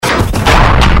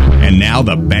And now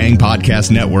the Bang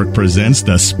Podcast Network presents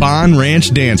the Spawn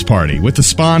Ranch Dance Party with the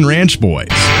Spawn Ranch Boys.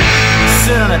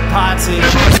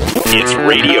 It's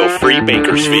Radio Free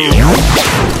Bakersfield.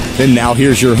 Then now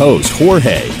here's your host,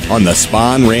 Jorge, on the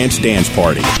Spawn Ranch Dance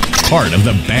Party, part of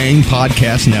the Bang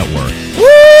Podcast Network.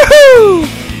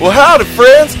 Woohoo! Well, howdy,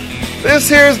 friends. This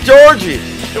here's Georgie,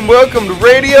 and welcome to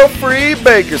Radio Free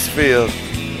Bakersfield,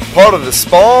 part of the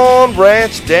Spawn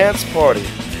Ranch Dance Party.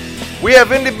 We have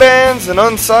indie bands and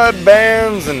unsigned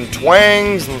bands and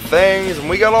twangs and things, and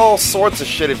we got all sorts of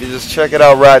shit if you just check it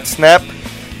out right snap.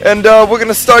 And we're going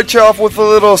to start you off with a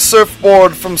little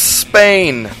surfboard from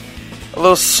Spain. A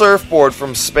little surfboard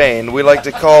from Spain. We like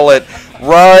to call it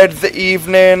Ride the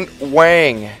Evening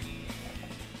Wang.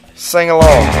 Sing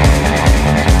along.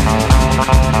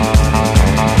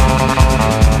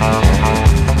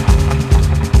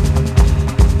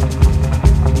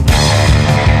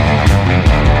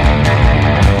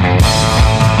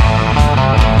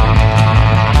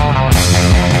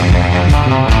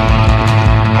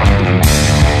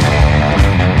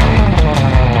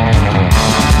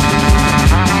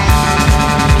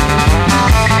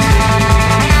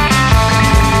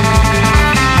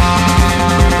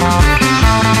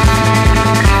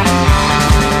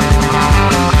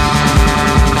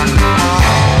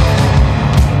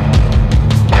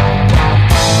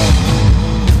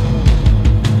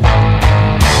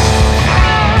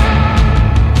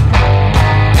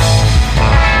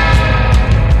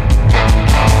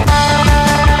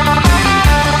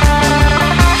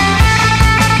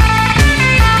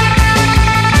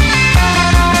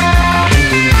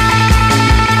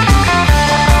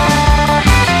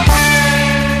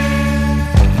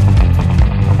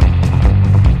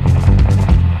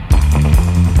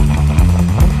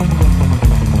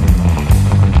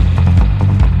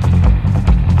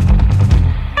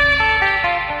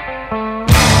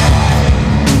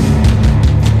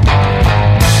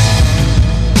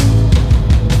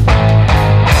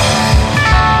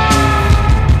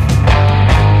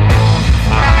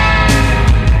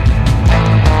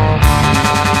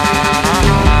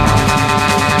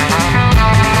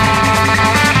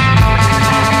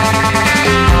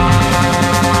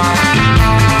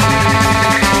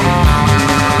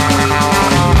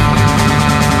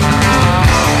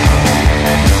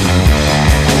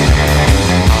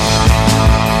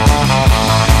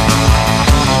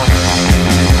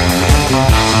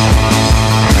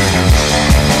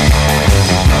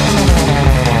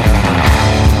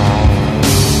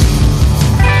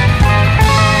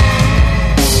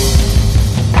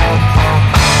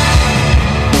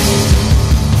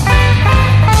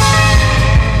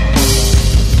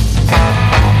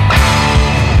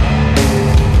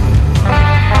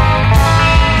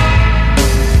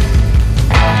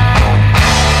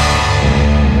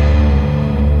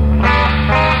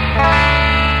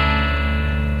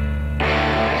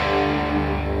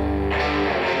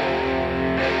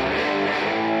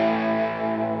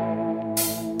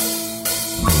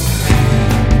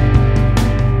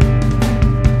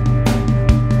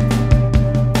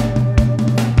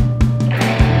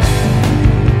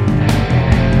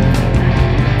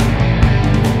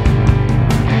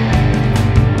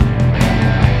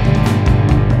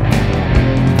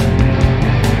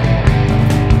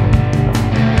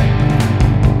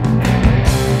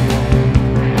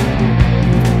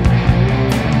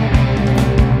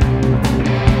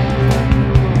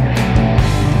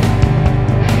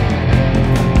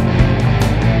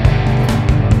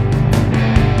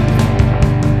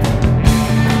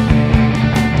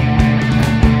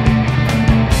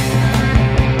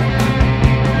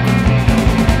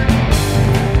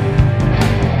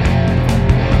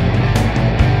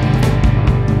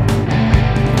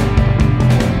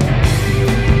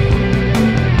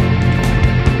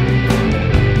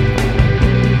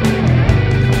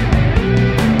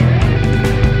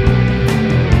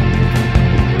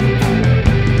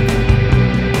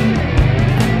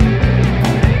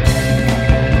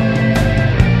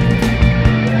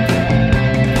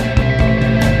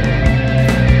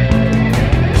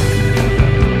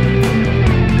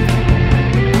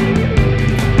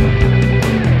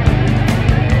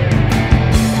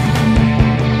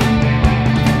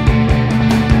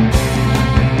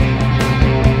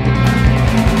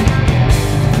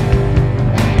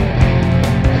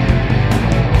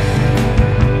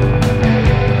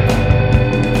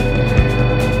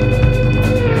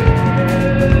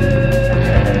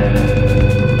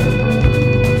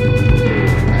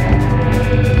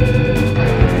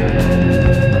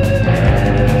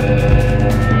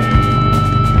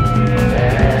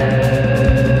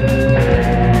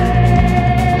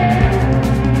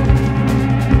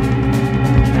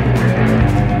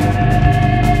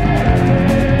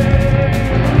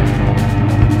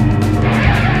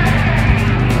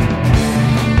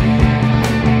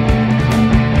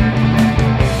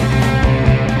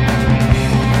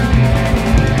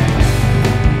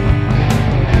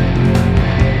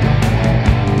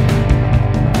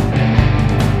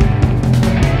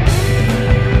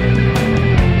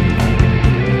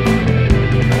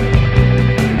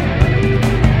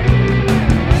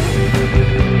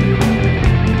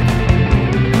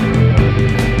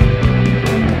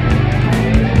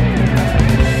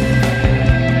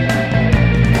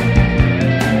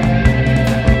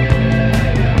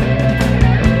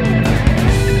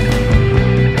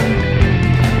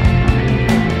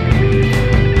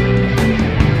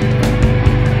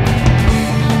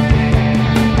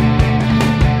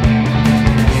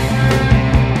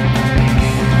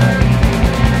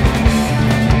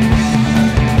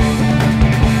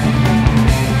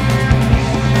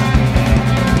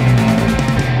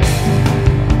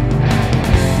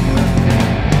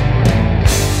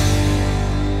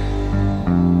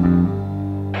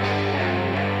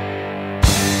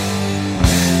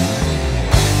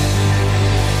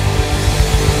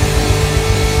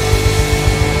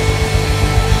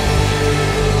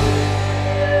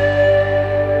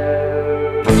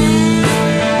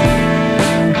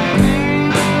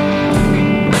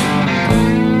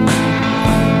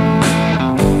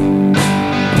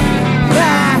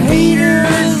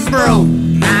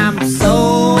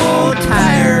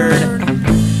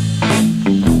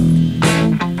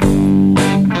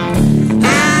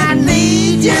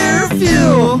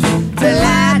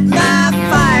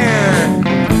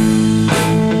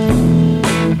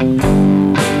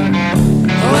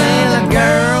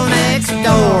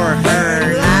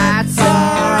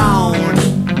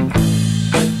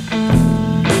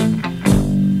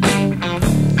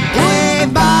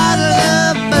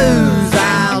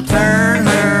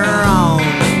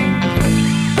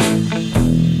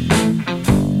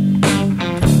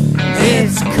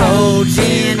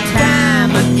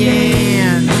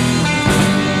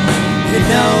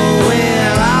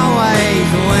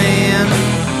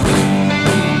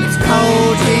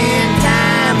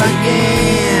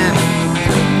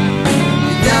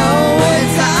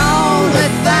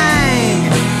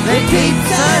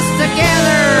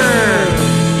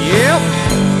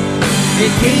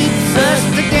 it keeps us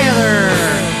together.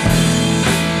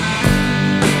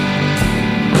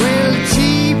 Well, the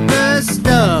cheapest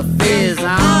stuff is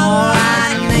all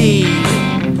I need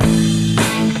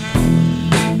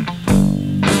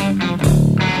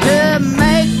to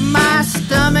make my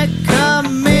stomach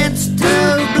commence to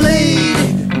bleed.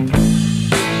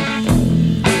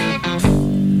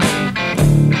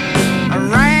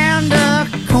 Around the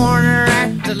corner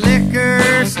at the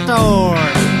liquor store,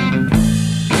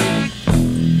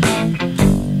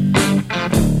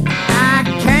 I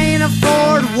can't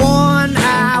afford one,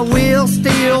 I will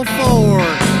steal four.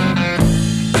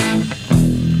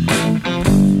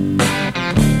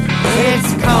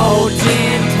 It's cold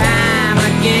gin time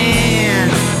again.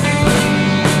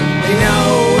 You know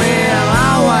we'll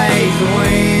always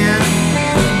win.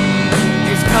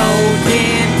 It's cold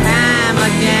gin time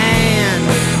again.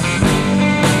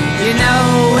 You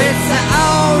know it's the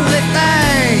only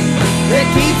thing that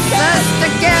keeps us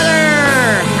together.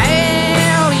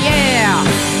 Hell yeah,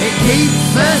 it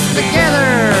keeps us together.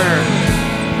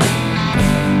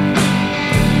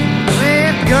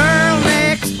 Well, girl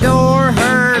next door,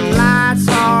 her lights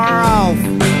are off.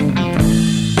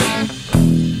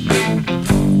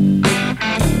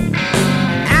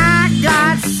 I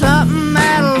got something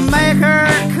that'll make her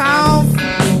cough.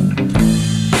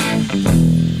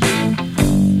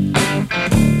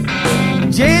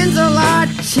 Gin's a lot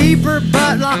cheaper,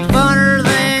 but a lot funner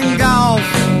than golf.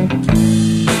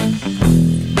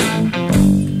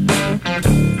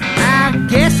 I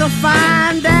guess I'll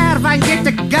find out if I can get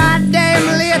the goddamn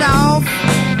lid off.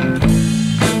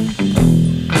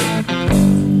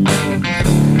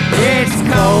 It's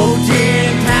cold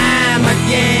gin time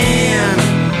again.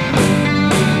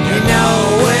 You know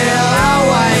we'll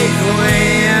always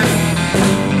win.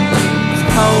 It's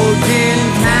cold gin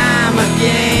time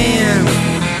again.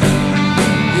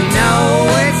 You know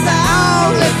it's the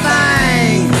only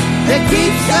thing that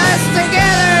keeps us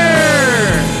together.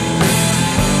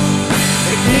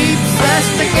 It keeps us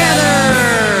together.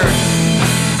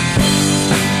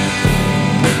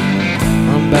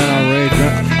 I'm about already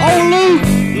drunk. Oh,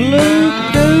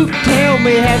 Luke, tell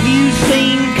me, have you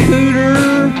seen Cooter?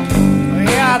 Well,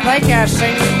 yeah, I think I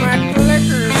seen him at the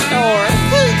liquor store.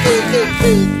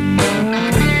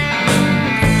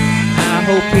 I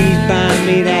hope he's buying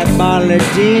me that bottle of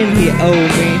gin he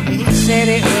owed me. He said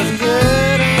it was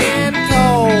good and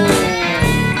cold.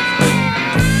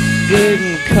 Good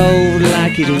and cold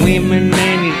like his women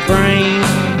and his brain.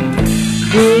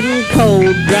 Good and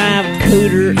cold drive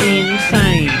Cooter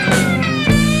insane.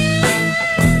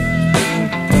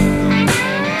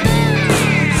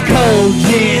 It's cold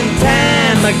gin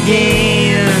time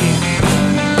again.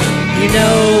 You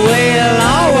know we'll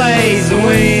always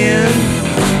win.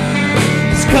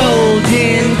 It's cold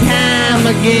gin time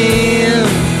again.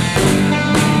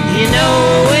 You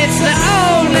know it's the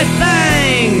only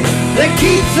thing that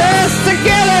keeps us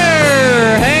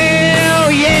together. Hell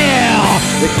yeah,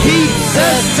 that keeps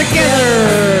us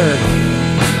together.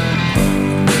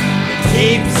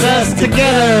 Keeps us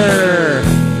together.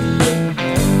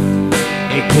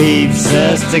 It keeps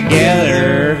us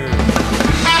together.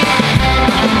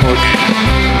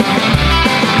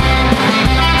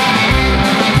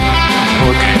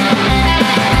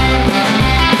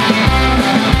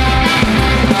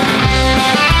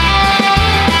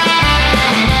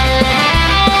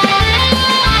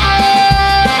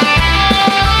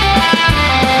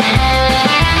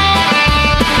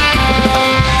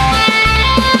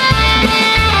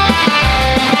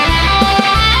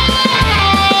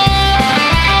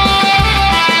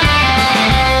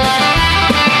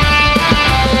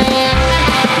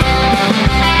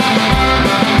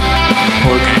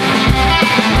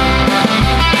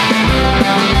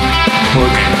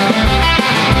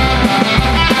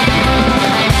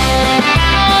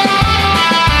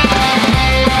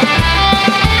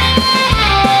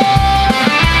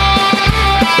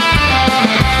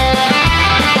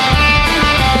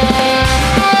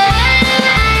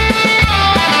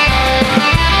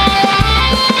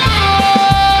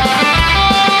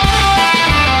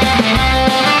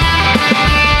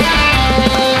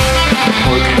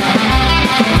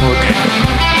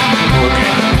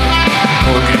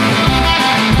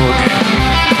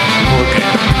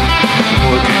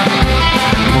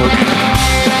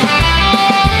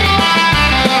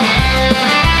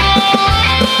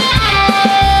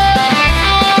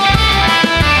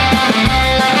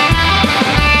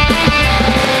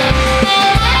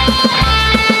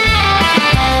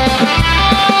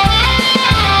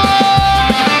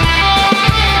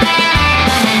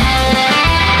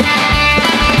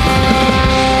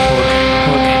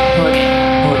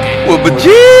 But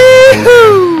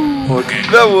gee-hoo!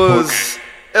 That was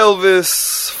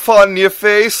Elvis Fought in Your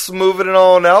Face, moving it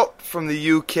on out from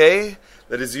the UK.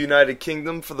 That is United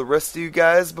Kingdom for the rest of you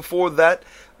guys. Before that,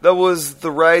 that was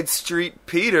the Ride Street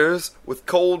Peters with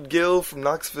Cold Gill from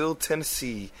Knoxville,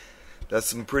 Tennessee. That's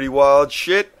some pretty wild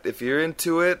shit if you're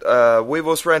into it.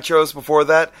 Huevos Rancheros before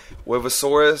that.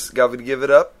 Huevosaurus, got to give it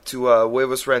up to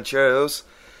Huevos Rancheros.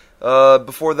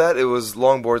 Before that, it was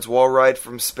Longboards Wall Ride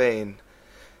from Spain.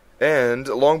 And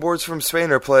Longboards from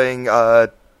Spain are playing,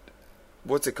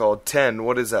 what's it called? 10,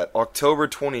 what is that? October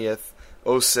 20th,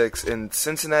 06 in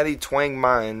Cincinnati Twang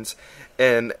Mines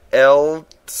in El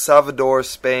Salvador,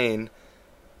 Spain.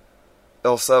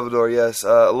 El Salvador, yes.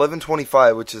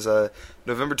 11:25, which is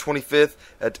November 25th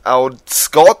at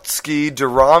Outskotsky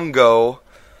Durango.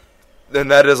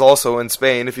 And that is also in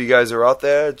Spain. If you guys are out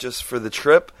there just for the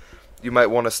trip, you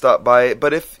might want to stop by.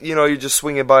 But if, you're just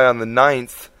swinging by on the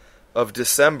 9th of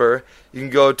December, you can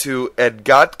go to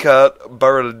Edgatka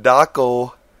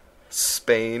Baradaco,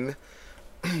 Spain,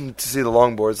 to see the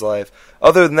Longboards live.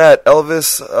 Other than that,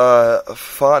 Elvis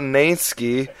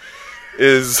Fontainski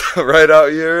is right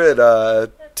out here at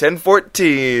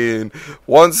 1014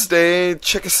 Wednesday,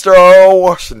 Chickasaw,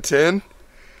 Washington.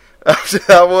 After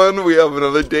that one, we have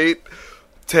another date,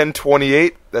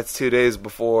 10/28. That's 2 days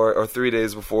before, or 3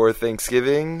 days before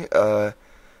Thanksgiving.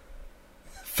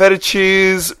 Feta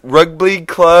Cheese Rugby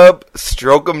Club,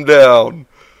 Stroke 'em Down.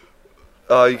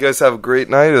 You guys have a great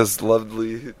night. It was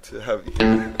lovely to have you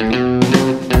here.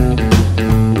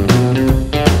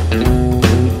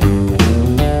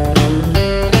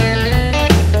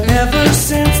 Ever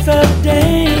since the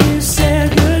day you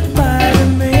said goodbye to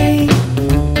me,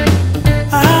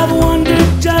 I've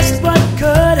wondered just what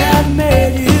could have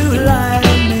made you lie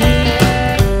to me.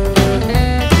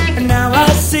 And now I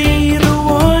see the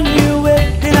one you're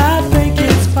with, and I think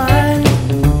it's fine.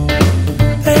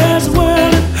 There's a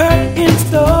world of hurt in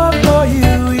store for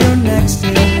you. You're next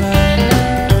in line.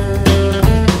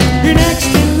 You're next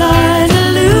in line to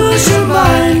lose your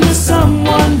mind to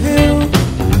someone who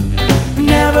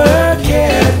never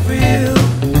cared for you,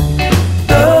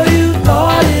 though you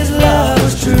thought his love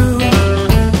was true.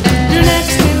 You're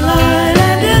next in line,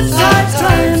 and it's high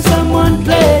time someone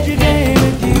played your game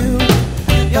with you.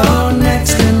 You're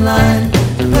next in line to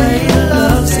play your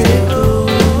love city blues.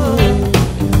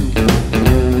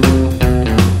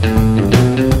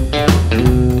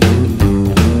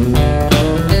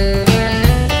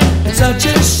 It's such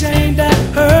a shame that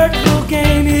hurtful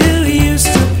game you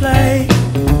used to play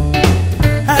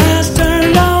has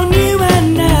turned on you,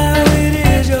 and now it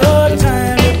is your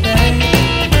time to pay.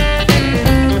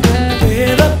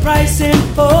 With a price in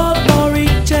full for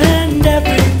each and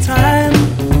every time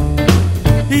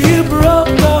you broke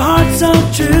the heart so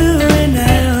true, and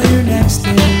now you're next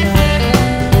in line.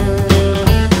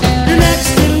 You're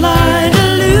next in line to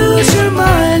lose your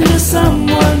mind to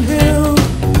someone who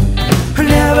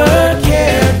never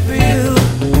cared for you,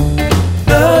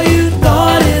 though you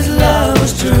thought his love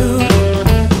was true.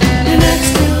 You're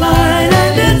next in line,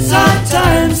 and it's high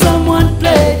time someone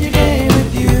played your game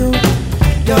with you.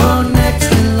 You're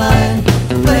next in line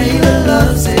to play the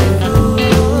love city fool.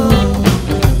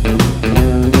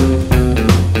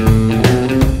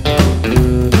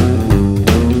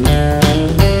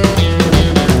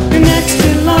 You're next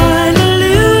in line to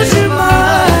lose your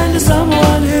mind to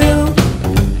someone who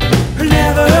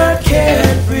never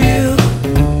cared for you,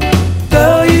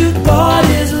 though you thought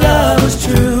his love was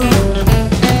true.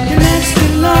 You're next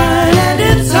in line, and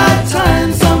it's high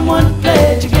time someone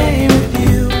played your game with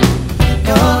you.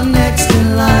 You're next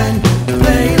in line to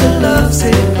play the love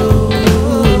city fool.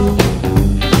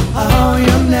 Oh,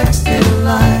 you're next in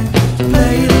line to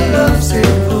play the love city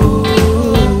fool.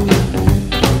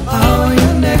 Oh,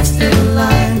 you're next in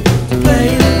line to play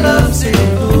the love city fool.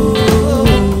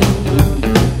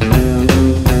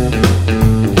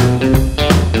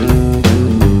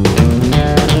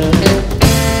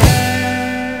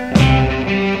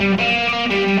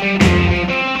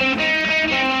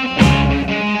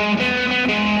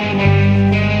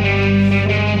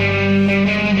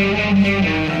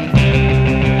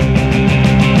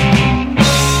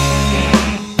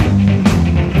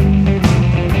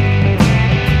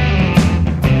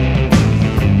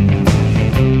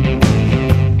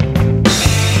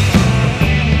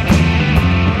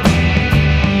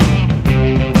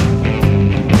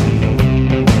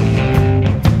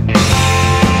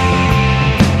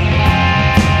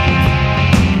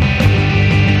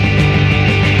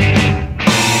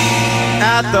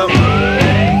 At the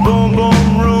boom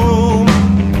boom room,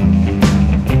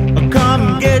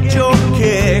 come get your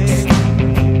kicks.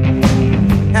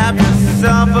 Have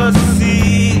yourself a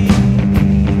seat.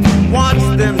 Watch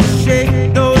them shake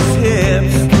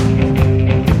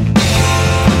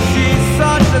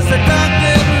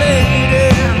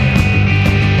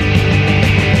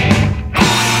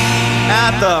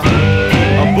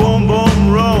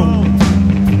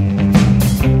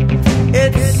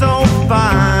so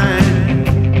fine.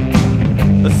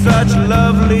 Such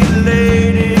lovely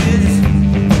ladies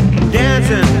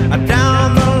dancing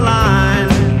down the line.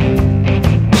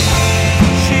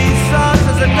 She's such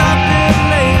a seductive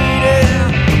lady.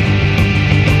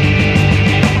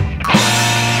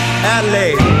 LA,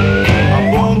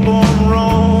 boom boom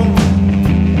Rome,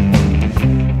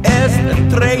 est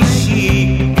très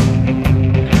chic.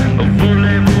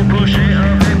 Voulez-vous coucher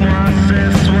avec moi ce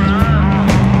soir?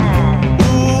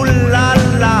 Ooh la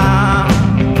la.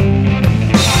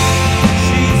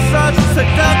 She's such a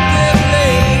seductive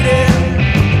lady.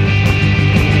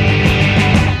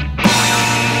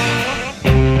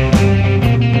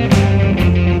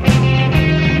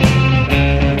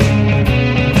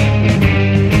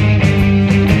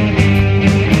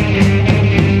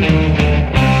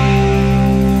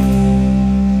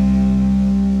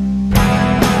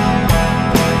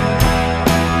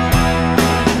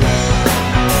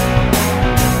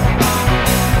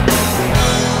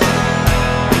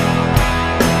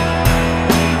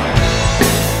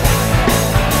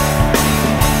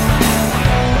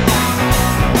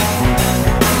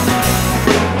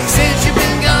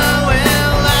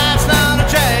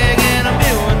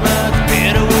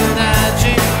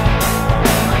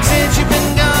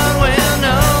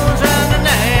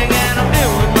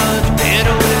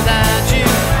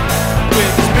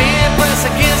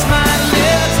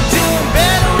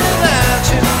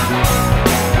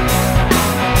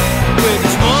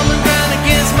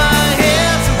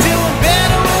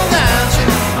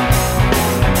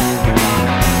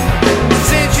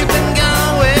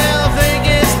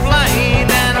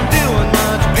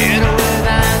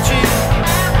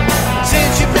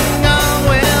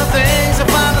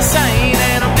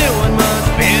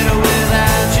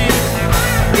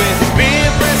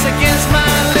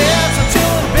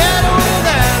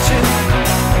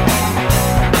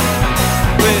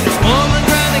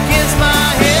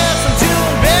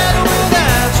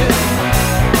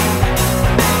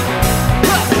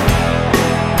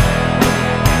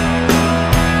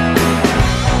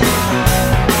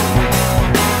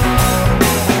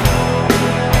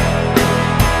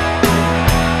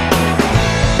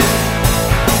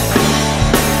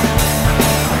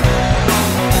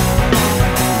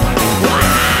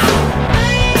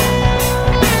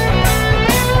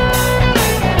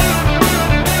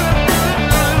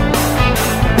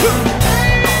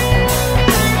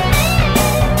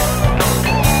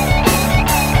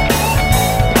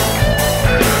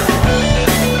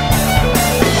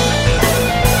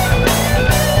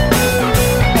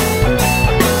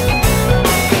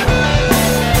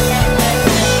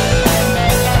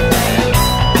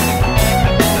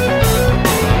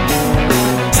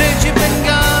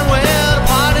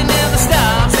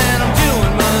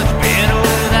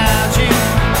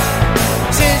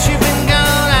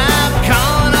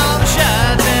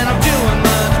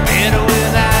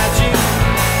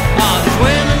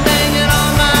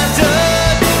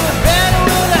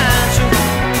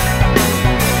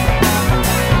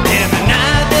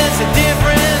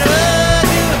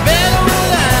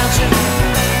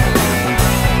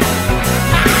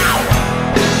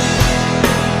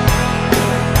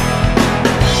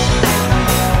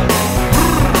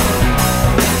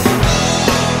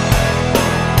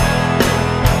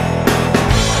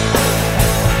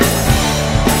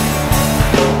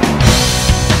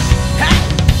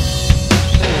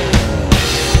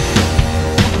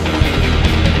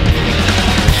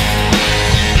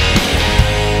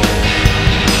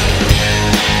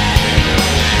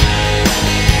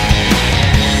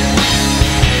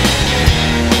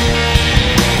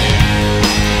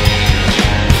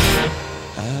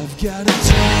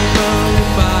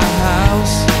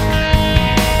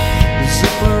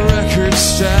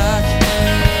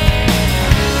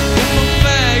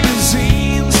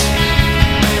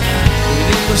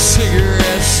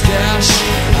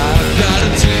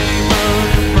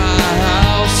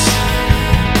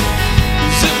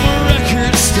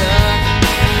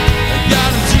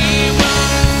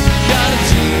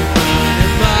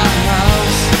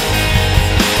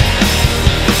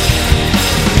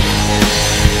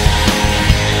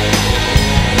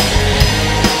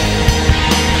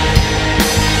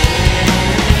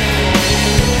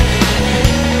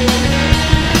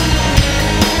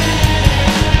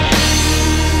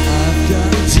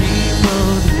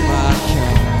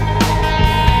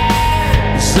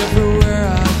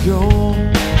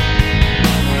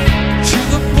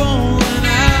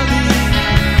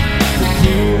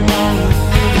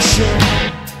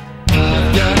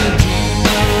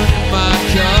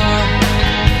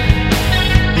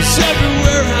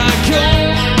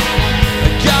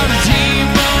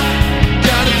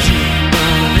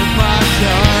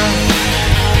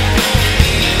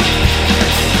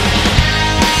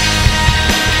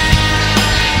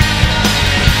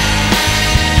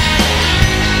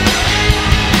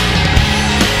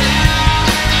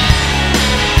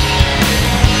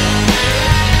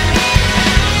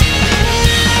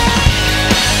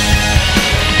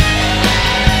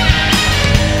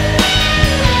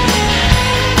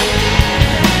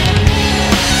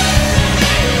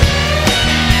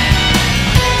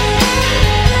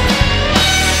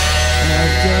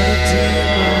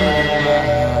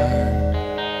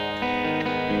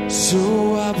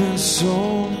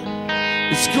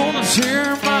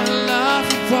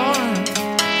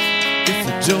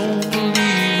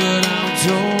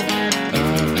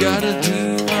 got a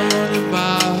demon in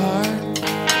my heart.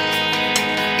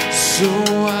 So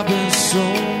I've been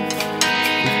sold.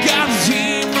 Got a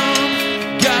demon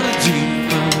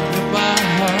in my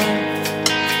heart.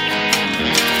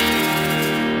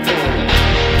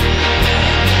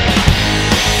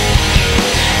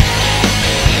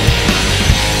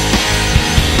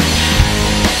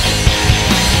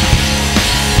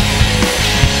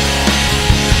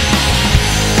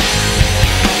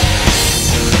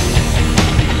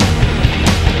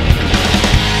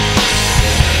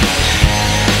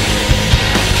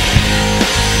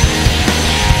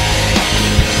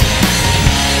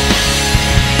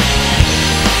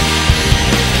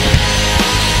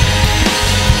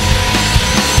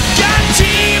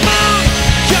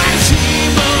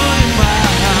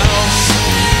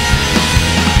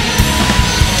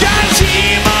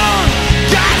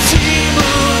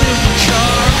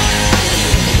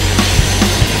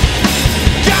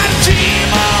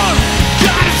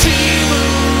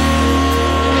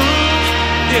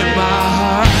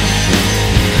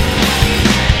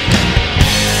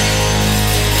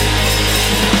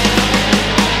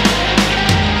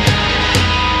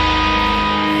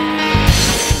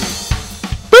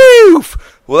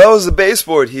 Well, that was the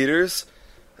Baseboard Heaters.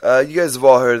 You guys have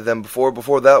all heard of them before.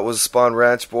 Before that was Spawn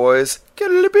Ranch Boys.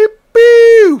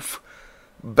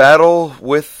 Battle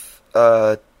with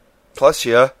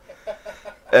Plushia.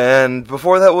 And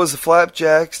before that was the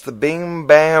Flapjacks, the Bing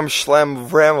Bam Slam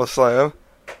Bram Slam.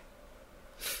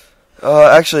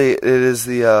 Actually, it is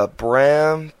the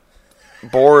Bram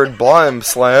Board Blim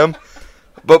Slam.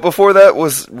 But before that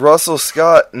was Russell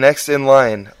Scott, Next in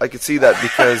Line. I could see that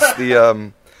because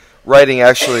the writing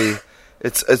actually,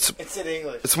 it's in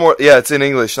English. It's more, yeah, it's in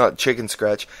English, not chicken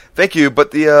scratch. Thank you.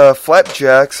 But the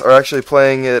Flapjacks are actually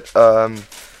playing it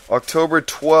October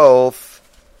 12th,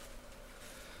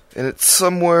 and it's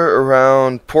somewhere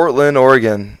around Portland,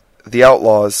 Oregon. The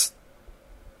Outlaws.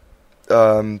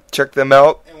 Check them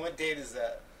out. And what date is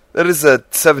that? That is the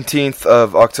 17th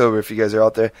of October, if you guys are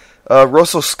out there.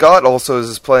 Russell Scott also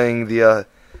is playing the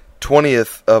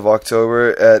 20th of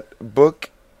October at Book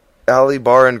Alley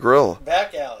Bar and Grill.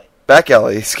 Back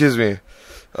Alley, excuse me.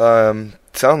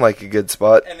 Sound like a good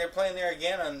spot. And they're playing there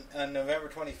again on November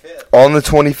 25th. On the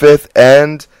 25th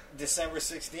and December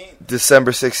 16th.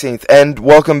 December 16th. And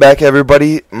welcome back,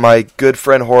 everybody. My good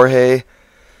friend Jorge.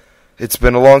 It's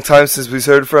been a long time since we've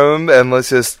heard from him, and let's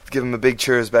just give him a big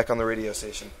cheers back on the radio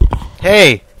station.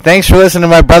 Hey, thanks for listening to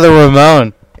my brother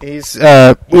Ramon. He's he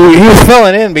was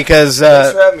filling in because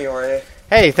Thanks for having me, Jorge.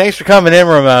 Hey, thanks for coming in,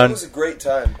 Ramon. It was a great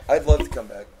time. I'd love to come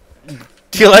back.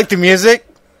 Do you like the music?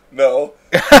 No.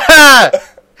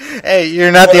 Hey,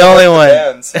 you're not the only one.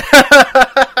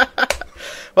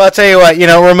 Well, I'll tell you what.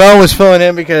 Ramon was filling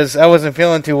in because I wasn't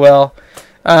feeling too well,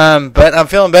 but I'm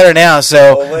feeling better now.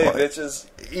 So, Olay, bitches.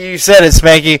 You said it,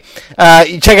 Spanky.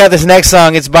 You check out this next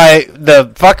song. It's by the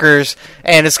Fuckers,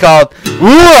 and it's called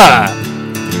Ooh-ah!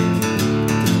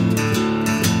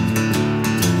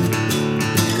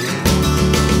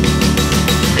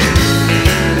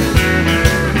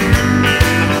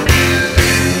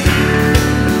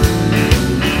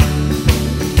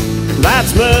 That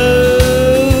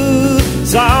smooth,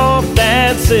 soft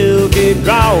and silky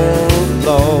drawl,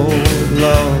 Lord.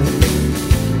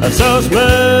 So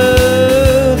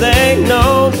smooth, ain't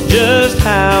know just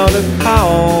how to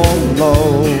call,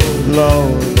 Lord.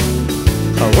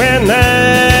 When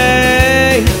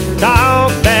they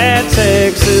talk that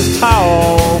Texas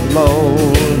talk,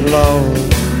 Lord.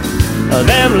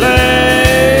 Them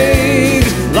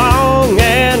legs long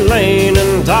and lean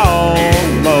and tall,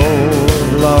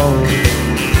 Lord.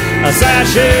 A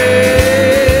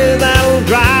sachet that'll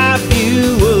drive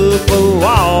you up a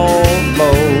wall,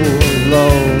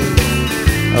 Lord.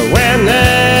 When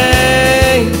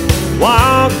they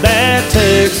walk that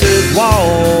Texas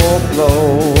walk,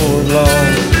 Lord.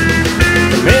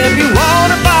 If you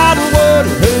want a bottle word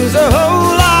who's a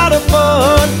whole lot of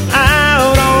fun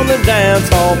out on the dance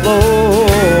hall floor,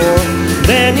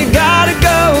 then you gotta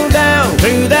go down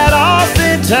to that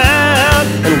Austin town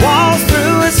and waltz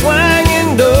through a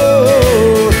swinging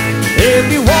door.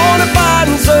 If you wanna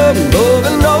find some love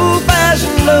and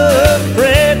old-fashioned love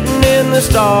written in the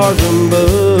stars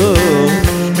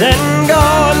above, then go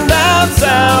on down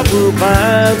south and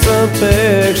find some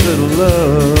Texas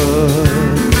love.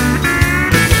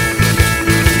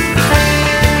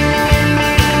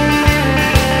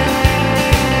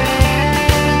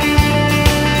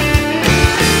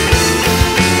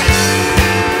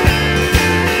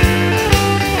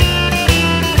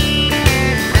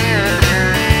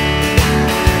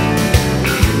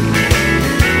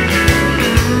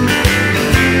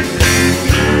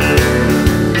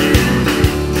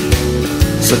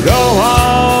 So go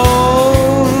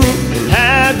on and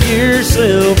have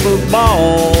yourself a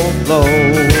ball,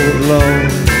 Lord,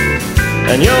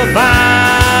 and you'll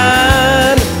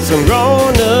find some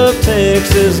grown-up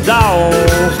Texas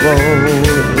dogs,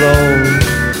 Lord,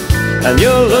 and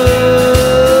you'll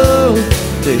love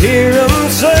to hear them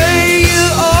say,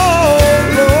 oh,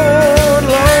 Lord.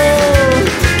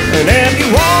 And if you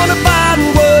want to find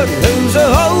one who's a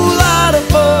whole lot of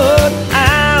fun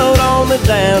out on the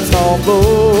dance hall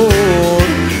floor,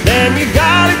 then you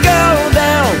gotta go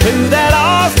down to that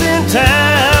Austin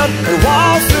town and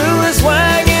walk through a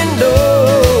swinging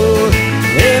door.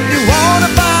 If you want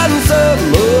to find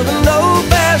some of an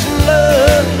old-fashioned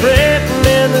love written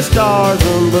in the stars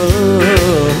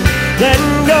above, then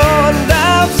go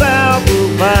down south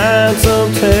and find some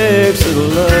Texas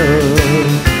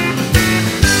love.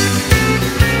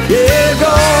 Yeah,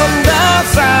 going down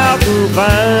south and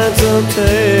find some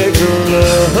Texas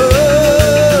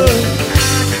love.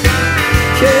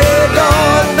 Yeah,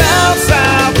 going down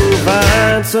south and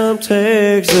find some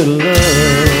Texas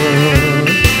love.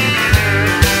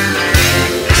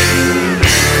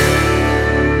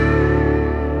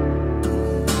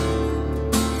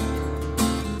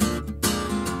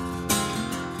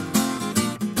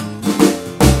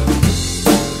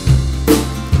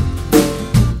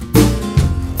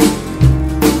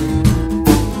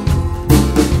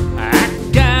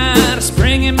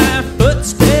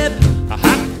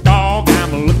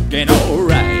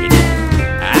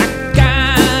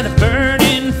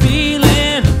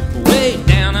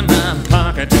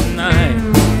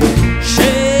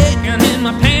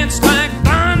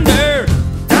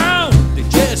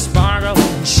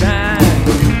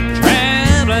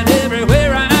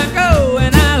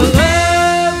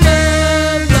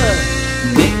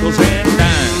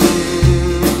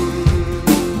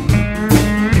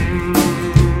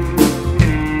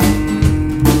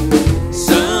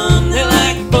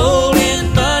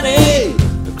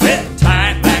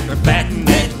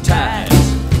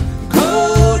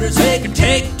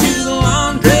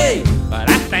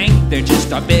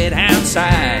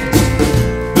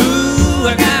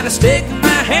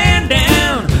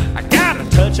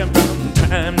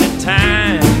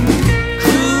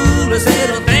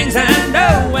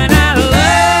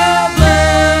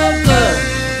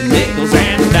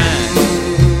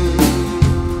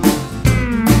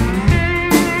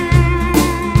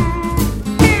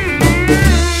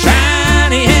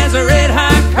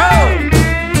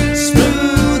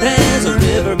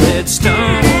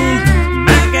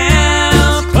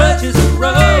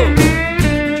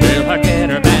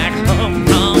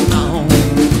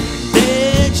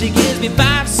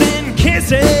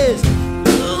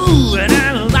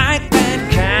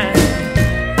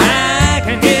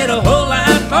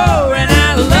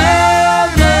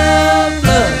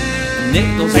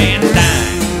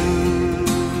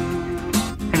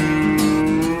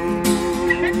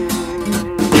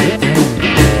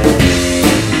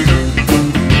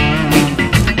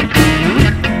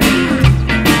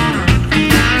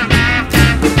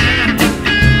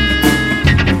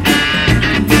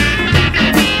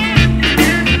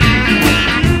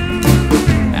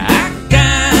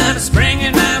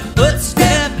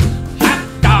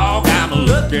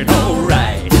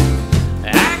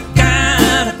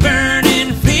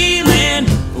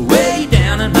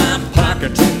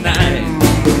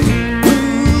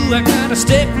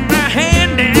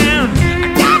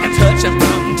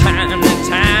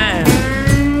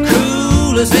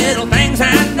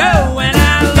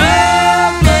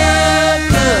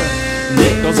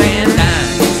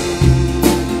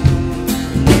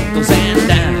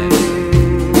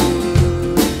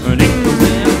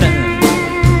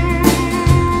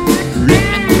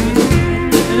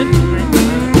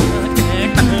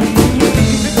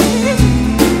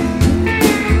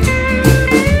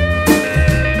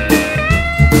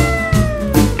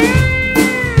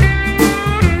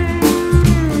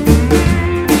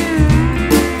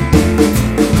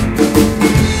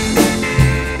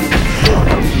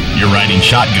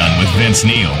 Shotgun with Vince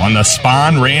Neil on the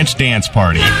Spawn Ranch Dance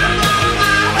Party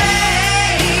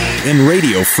in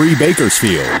Radio Free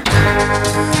Bakersfield.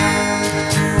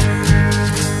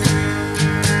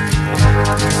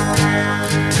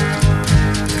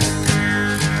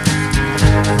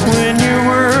 When your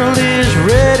world is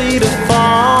ready to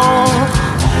fall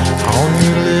on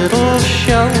your little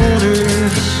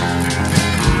shoulders,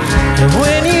 and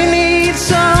when you need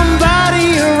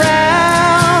somebody around,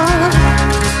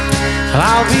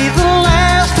 I'll be the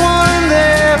last one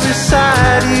there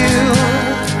beside you.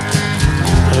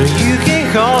 You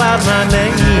can call out my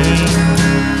name.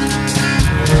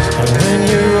 And when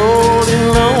you're old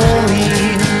and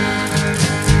lonely,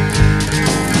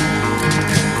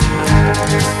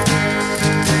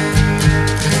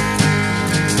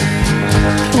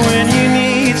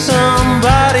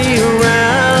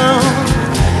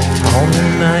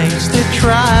 nights that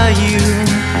try you.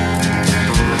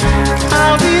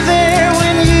 I'll be there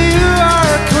when you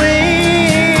are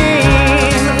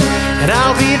clean, and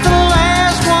I'll be the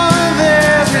last one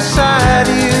there beside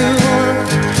you.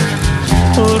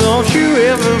 Oh, don't you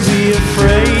ever be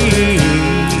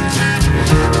afraid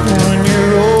when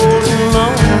you're old and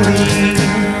lonely.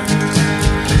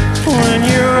 When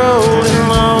you're old and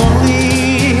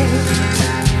lonely,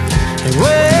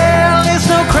 well, it's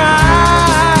no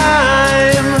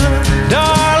crime,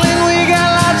 darling, we got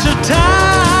lots of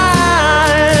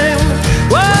time.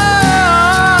 Whoa,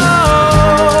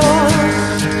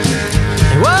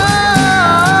 whoa,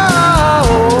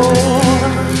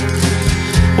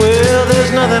 well,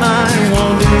 there's nothing I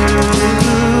won't do,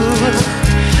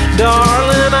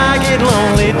 darling, I get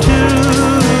lonely too.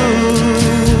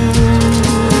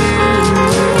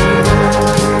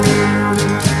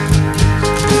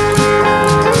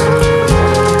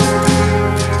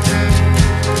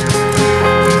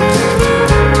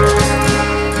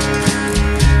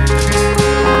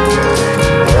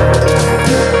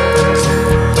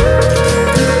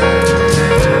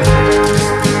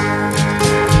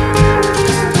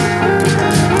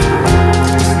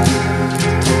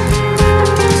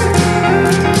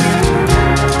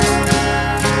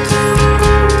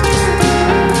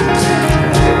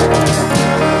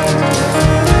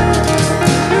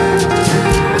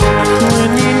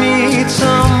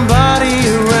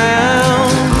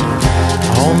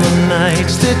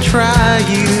 Try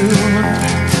you.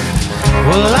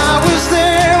 Well, I was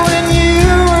there when you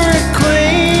were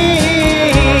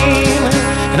queen,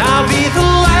 and I'll be the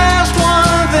last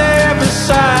one there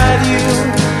beside you.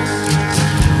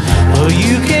 Well,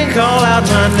 you can call out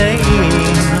my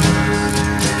name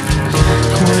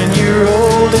when you're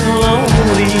old and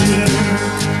lonely.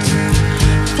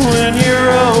 When you're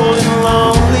old and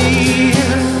lonely,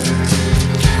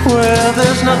 well,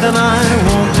 there's nothing I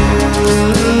won't do.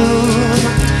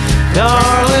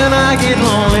 Darling, I get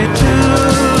lonely too.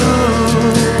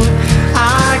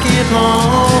 I get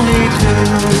lonely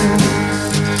too.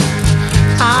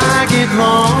 I get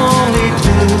lonely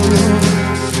too.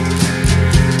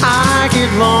 I get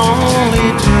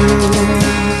lonely too.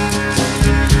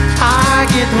 I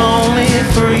get lonely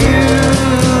for you.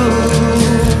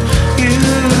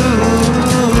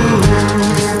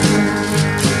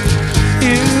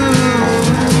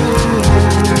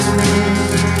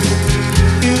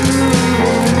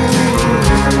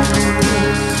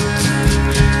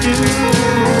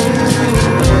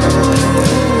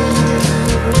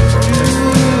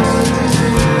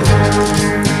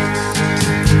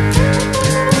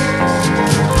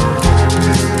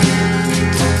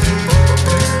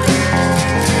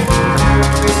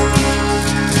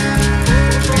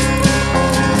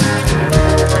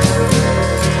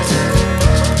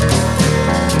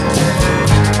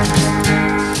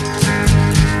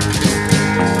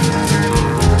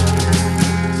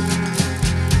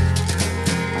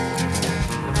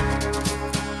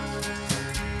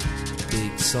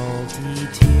 Salty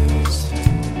tears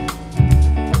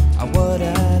are what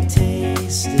I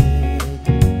tasted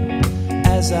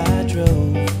as I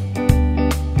drove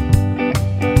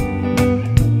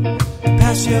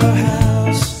past your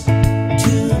house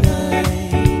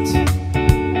tonight,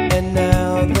 and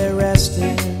now they're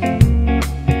resting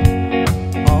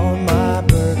on my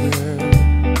burger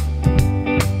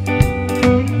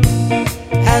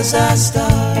as I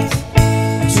start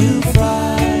to fry.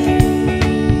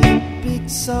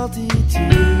 Salty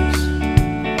tears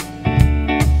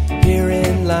here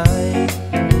in line.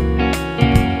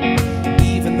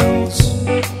 Even those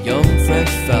young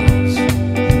fresh fellows,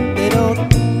 they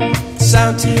don't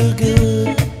sound too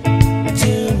good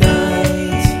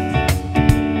tonight.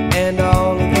 And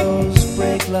all of those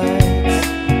brake lights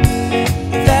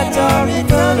that are in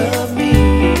front of me,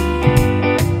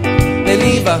 they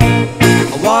leave a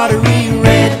watery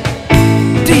red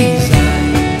design.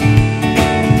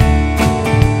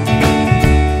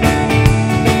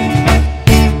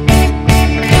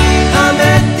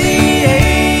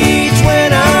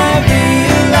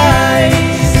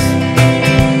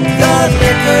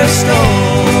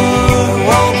 Store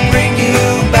won't bring you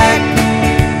back.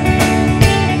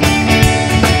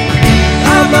 I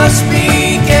must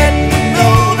be getting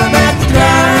old. I'm at the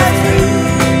drive-thru,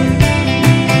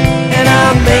 and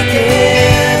I'm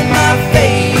making my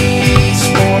face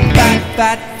more fat,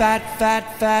 fat, fat, fat,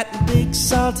 fat, and big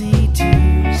salty